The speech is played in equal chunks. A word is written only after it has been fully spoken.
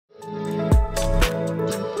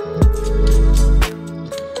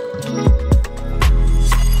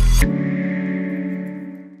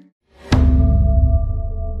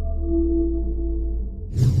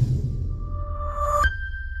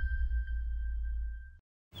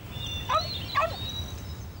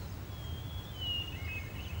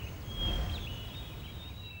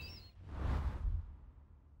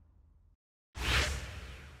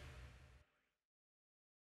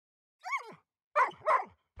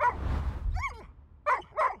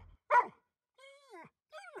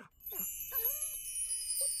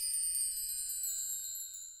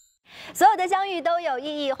所有的相遇都有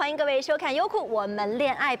意义，欢迎各位收看优酷《我们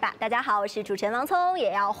恋爱吧》。大家好，我是主持人王聪，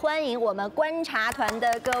也要欢迎我们观察团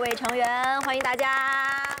的各位成员，欢迎大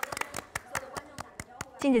家。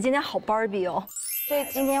静姐今天好 Barbie 哦，所以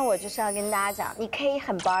今天我就是要跟大家讲，你可以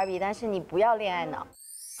很 Barbie， 但是你不要恋爱脑，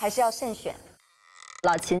还是要慎选。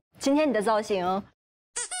老秦，今天你的造型，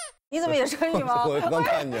你怎么也穿羽毛？我刚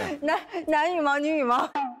看见，男羽毛，女羽毛，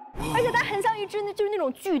而且它很像一只就是那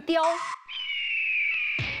种巨雕。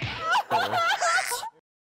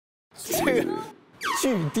这个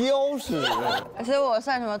巨雕是，所以我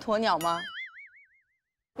算什么鸵鸟吗？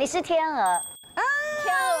你是天鹅啊！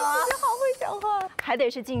天鹅，你好会讲话，还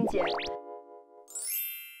得是静姐。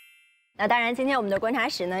那当然，今天我们的观察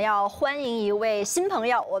室呢要欢迎一位新朋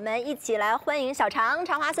友，我们一起来欢迎小常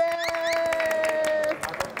华森。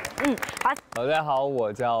好。大家好，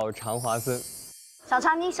我叫常华森。小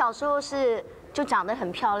常，你小时候是就长得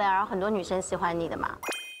很漂亮，然后很多女生喜欢你的嘛？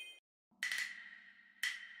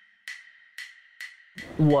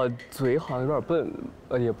我嘴好像有点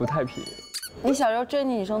笨，也不太平。你小时候追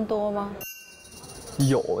女生多吗？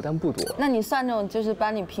有，但不多。那你算那种就是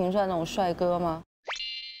把你评出来那种帅哥吗？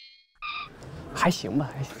还行吧，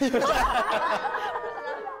还行。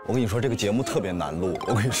我跟你说，这个节目特别难录，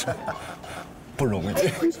我跟你说，不容易。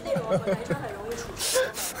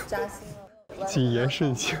扎心了。谨言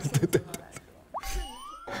慎行，对。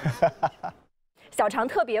小常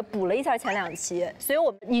特别补了一下前2期，所以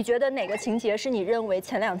你觉得哪个情节是你认为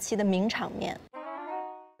前2期的名场面？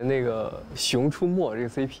那个《熊出没》这个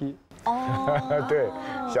CP。哦，对，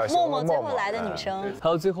小默默最后来的女生。还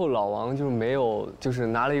有最后老王就是没有，就是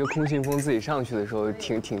拿了一个空信封自己上去的时候，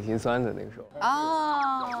挺心酸的那个时候。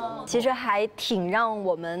哦，其实还挺让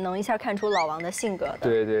我们能一下看出老王的性格的。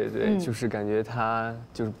对，就是感觉他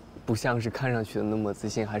就是不像是看上去的那么自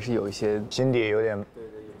信，还是有一些心底有点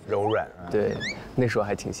柔软。对，那时候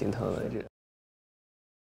还挺心疼的。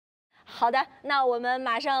好的，那我们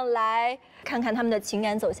马上来看看他们的情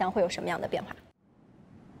感走向会有什么样的变化。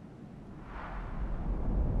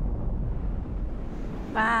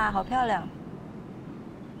哇，好漂亮！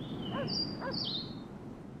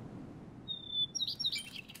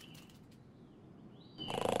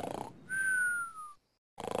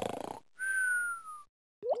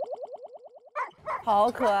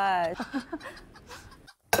好可爱。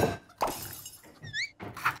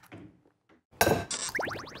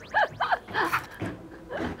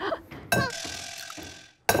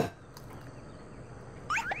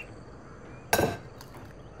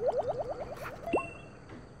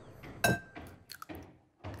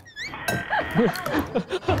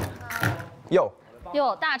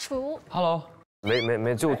哟，大厨 ，Hello，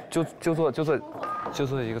 没，就做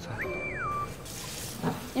一个菜。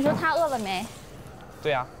你说他饿了没？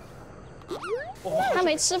对呀，他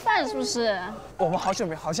没吃饭是不是？我们好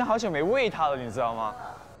像好久没喂它了，你知道吗？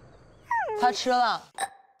他吃了，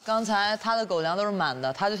刚才他的狗粮都是满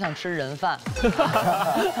的，他就想吃人饭。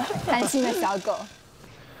贪心的小狗。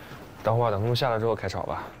等会儿等他们下来之后开炒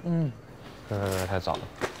吧。太早了。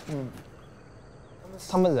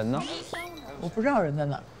他们人呢？我不知道人在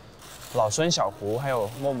哪。老孙、小胡还有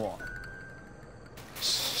默默。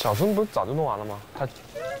小孙不是早就弄完了吗？他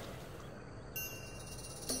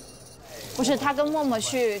不是，他跟默默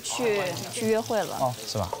去约会了。哦，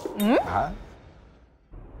是吧？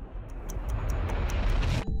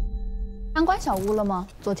参观小屋了吗？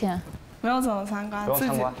昨天没有怎么参观，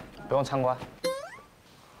不用参观。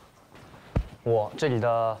我这里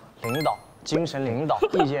的领导，精神领导，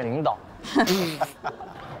意见领导。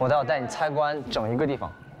我待会带你参观整一个地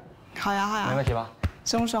方。好呀，没问题吧？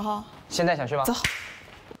什么时候？现在想去吧？走。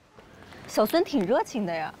小孙挺热情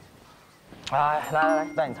的呀。来，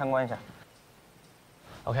带你参观一下。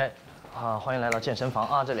OK， 欢迎来到健身房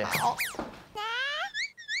啊，这里。好。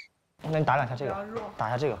那你打两下这个，打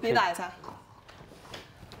一下这个。你打一下。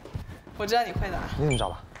我知道你会打。你怎么知道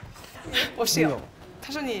的？我室友，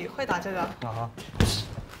他说你会打这个。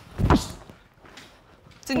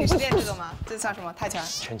这你是练这个吗？这算什么？泰拳？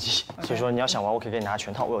拳击。所以说你要想玩，我可以给你拿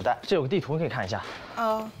全套，我有带。这有个地图，可以看一下。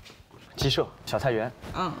鸡舍、小菜园。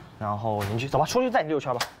然后邻居，走吧，出去带你溜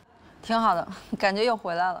圈吧。挺好的，感觉又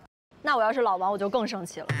回来了。那我要是老王，我就更生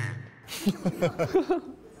气了。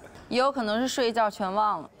也有可能是睡一觉全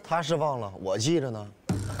忘了。他是忘了，我记着呢。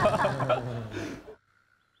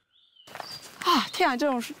天啊，这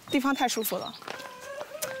种地方太舒服了，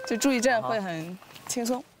就住一阵会很轻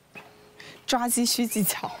松。抓鸡需技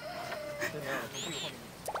巧。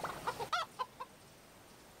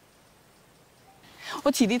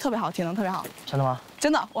我体力特别好，体能特别好。真的吗？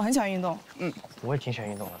真的，我很喜欢运动。我也挺喜欢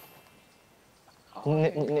运动的。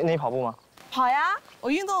你跑步吗？跑呀，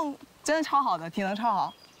我运动真的超好的，体能超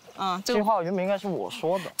好。这句话原本应该是我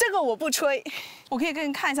说的。这个我不吹，我可以给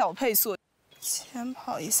你看一下我配速，先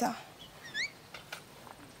跑一下。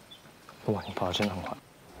哇，你跑得真的很快。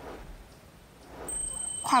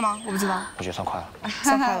快吗？我不知道。我觉得算快了。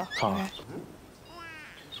算快了。算了。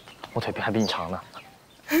我腿还比你长呢。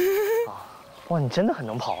啊，哇，你真的很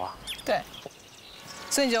能跑啊。对。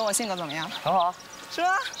所以你觉得我性格怎么样？很好啊。是吗？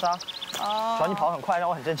是啊。哦。主要你跑得很快，让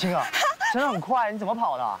我很震惊啊。真的很快，你怎么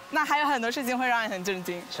跑的？那还有很多事情会让你很震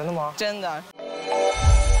惊。真的吗？真的。